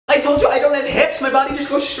I told you I don't have hips. My body just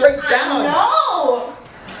goes straight down. No!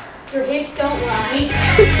 Your hips don't lie.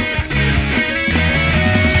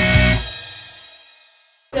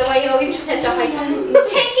 So why you always have to hide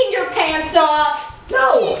Taking your pants off.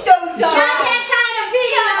 No. Keep those Not off. that kind of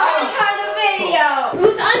video! That kind of video.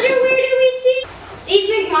 Whose underwear do we see? Steve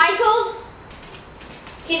McMichaels?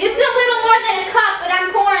 Okay, this is a little more than a cup, but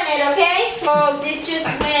I'm pouring it, okay? Oh, this just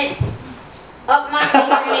went up my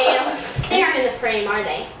fingernails. They aren't in the frame, are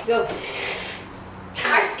they? Go.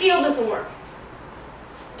 Our scale doesn't work.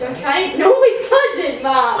 Don't try it. No, it doesn't,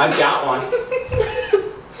 Mom. I've got one.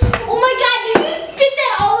 Oh my God, did you just spit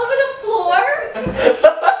that all over the floor?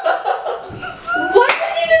 What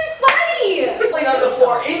is even funny? Rolling on the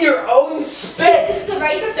floor in your own spit. This is the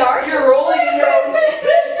right start. You're rolling in your own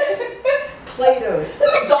spit. Play-Dohs.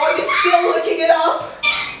 The dog is still licking it up.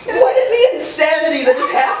 What is the insanity that is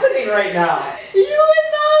happening right now? You and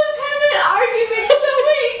Mom have had an argument so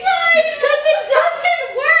many times. Because it doesn't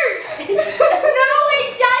work. No, it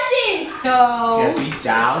doesn't. No. Jessie,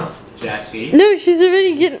 down. Jessie. No, she's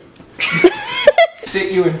already getting.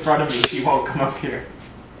 Sit you in front of me. She won't come up here.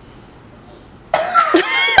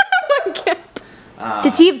 Okay.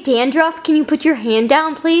 Does he have dandruff? Can you put your hand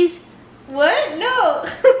down, please? What? No.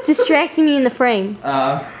 It's distracting me in the frame.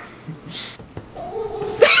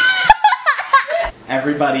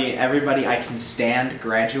 Everybody I can stand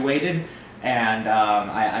graduated, and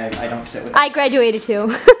I don't sit with I graduated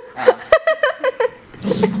too.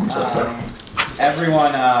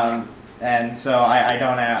 everyone, and so I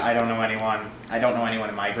don't know anyone. I don't know anyone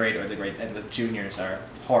in my grade or the grade, and the juniors are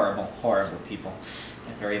horrible people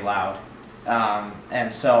and very loud.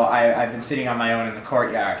 And so I've been sitting on my own in the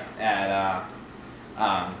courtyard at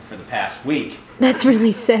for the past week. That's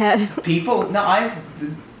really sad. People, no,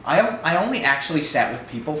 I only actually sat with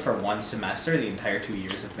people for one semester the entire 2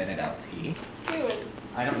 years I've been at LT.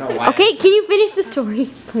 I don't know why. Okay, can you finish the story,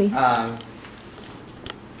 please?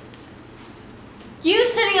 You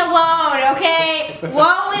sitting alone, okay?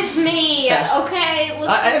 Woe is me, okay?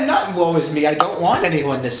 I am not woe is me. I don't want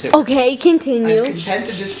anyone to sit with Okay, continue. I'm content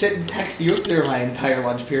to just sit and text you through my entire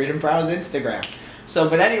lunch period and browse Instagram. So,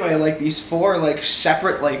 but anyway, like these four like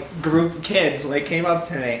separate like group kids like came up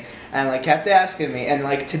to me and like kept asking me, and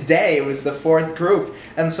like today was the fourth group,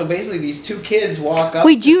 and so basically these two kids walk up.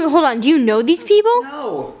 Wait, hold on. Do you know these people?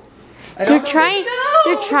 No. They're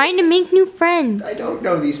trying to make new friends. I don't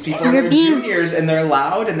know these people. You're They're juniors and they're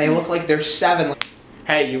loud and they look like they're 7.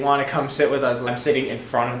 Hey, you want to come sit with us? I'm sitting in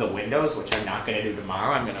front of the windows, which I'm not going to do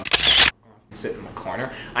tomorrow. I'm going to sit in the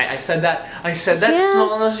corner. I said that Yeah.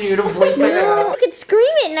 small as you to bleep it out. You could scream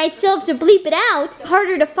it and I'd still have to bleep it out.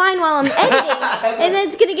 Harder to find while I'm editing. And then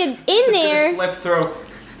it's gonna get in It's there. gonna slip through.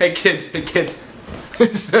 Hey kids. I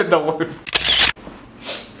said the word.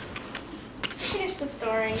 Finish the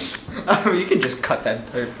story. You can just cut that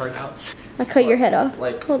entire part out. I'll cut your head off.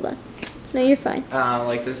 Like, Hold on. No, you're fine.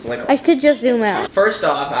 like this, like. I could just zoom out. First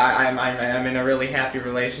off, I'm in a really happy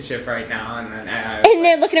relationship right now, and then And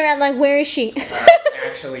they're looking around like, where is she?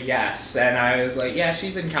 actually yes, and I was like, yeah,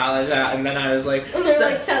 she's in college, and then I was like, And they're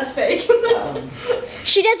like, sounds fake.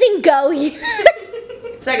 She doesn't go here.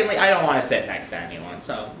 secondly, I don't want to sit next to anyone,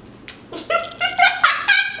 so.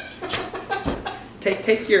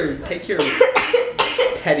 Take your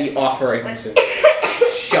petty offerings and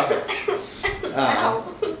shove it.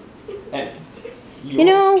 And You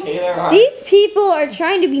know, okay there, Hart? these people are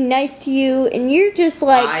trying to be nice to you, and you're just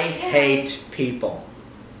like, I hate people.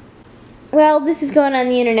 well, this is going on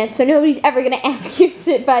the internet, so nobody's ever gonna ask you to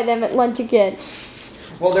sit by them at lunch again.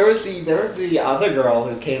 Well, there was the other girl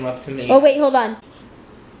who came up to me. Oh wait, hold on.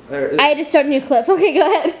 I had to start a new clip. Okay, go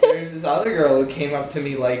ahead. There's this other girl who came up to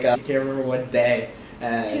me like I can't remember what day,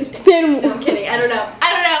 and Been- No, I'm kidding. I don't know.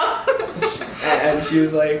 and she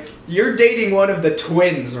was like, "You're dating one of the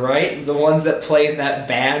twins, right? The ones that play in that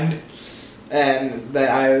band." And that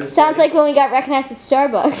I was. Sounds like when we got recognized at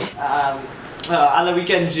Starbucks. Alla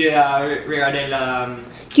weekend regarding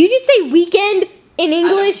Do you just say weekend in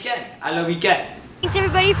English? alla weekend. Thanks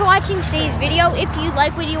everybody for watching today's video. If you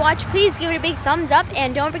like what you watch, please give it a big thumbs up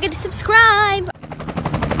and don't forget to subscribe.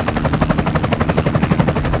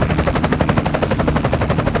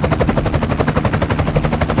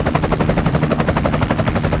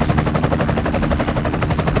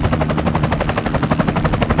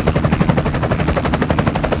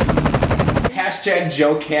 Hashtag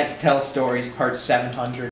Joe Can't Tell Stories Part 700.